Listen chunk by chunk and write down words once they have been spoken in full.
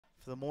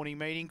for the morning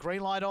meeting.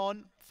 Green light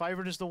on.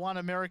 Favourite is the one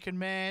American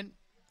Man.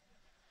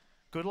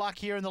 Good luck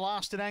here in the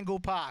last at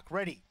Angle-Park.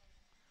 Ready.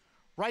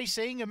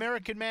 Racing,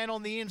 American Man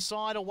on the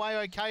inside, away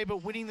okay,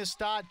 but winning the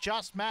start,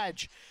 Just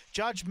Madge.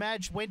 Judge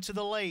Madge went to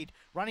the lead.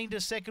 Running to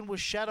second was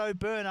Shadow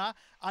Burner.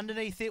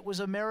 Underneath it was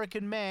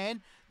American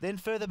Man. Then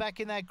further back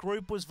in that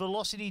group was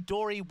Velocity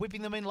Dory,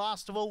 whipping them in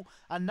last of all,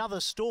 Another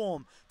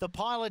Storm. The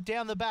pilot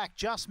down the back,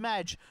 Just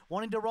Madge,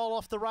 wanting to roll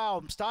off the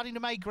rail. Starting to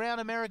make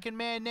ground, American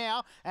Man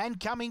now, and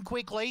coming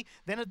quickly.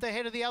 Then at the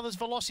head of the others,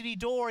 Velocity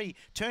Dory,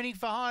 turning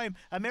for home.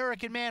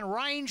 American Man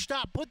ranged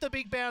up, put the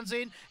big bounds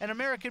in, and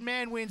American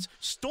Man wins,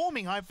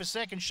 storming home for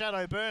second,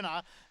 Shadow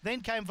Burner.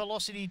 Then came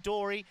Velocity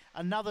Dory,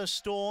 Another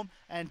Storm,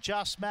 and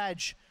Just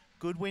Madge.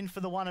 Good win for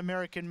the one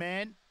American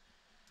Man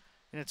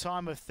in a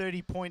time of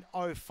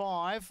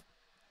 30.05.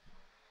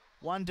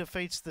 One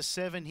defeats the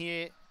 7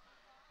 here,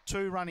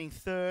 2 running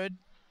third,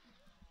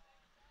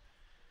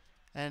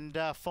 and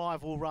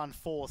 5 will run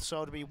fourth.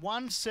 So it'll be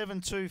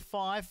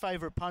 1-7-2-5.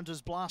 Favourite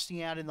punters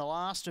blasting out in the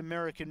last.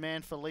 American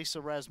Man for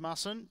Lisa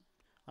Rasmussen,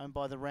 owned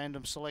by the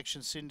Random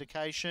Selection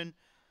Syndication.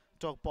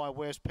 Docked by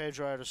Wes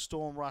Pedro to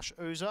Storm Rush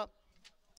Oozer.